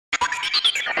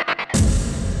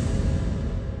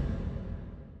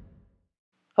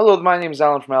Hello, my name is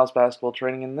Alan from Al's Basketball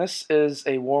Training, and this is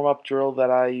a warm-up drill that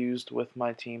I used with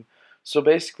my team. So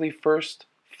basically, first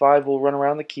 5 will run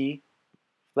around the key,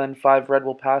 then 5 red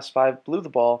will pass 5 blue the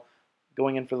ball,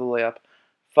 going in for the layup.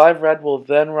 5 red will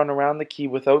then run around the key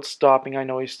without stopping. I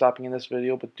know he's stopping in this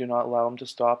video, but do not allow him to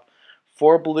stop.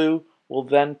 4 blue will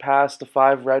then pass to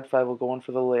 5 red, 5 will go in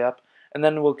for the layup, and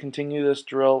then we'll continue this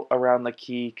drill around the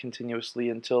key continuously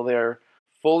until they're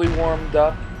fully warmed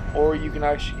up, or you can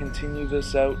actually continue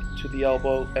this out to the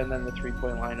elbow and then the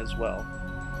 3-point line as well.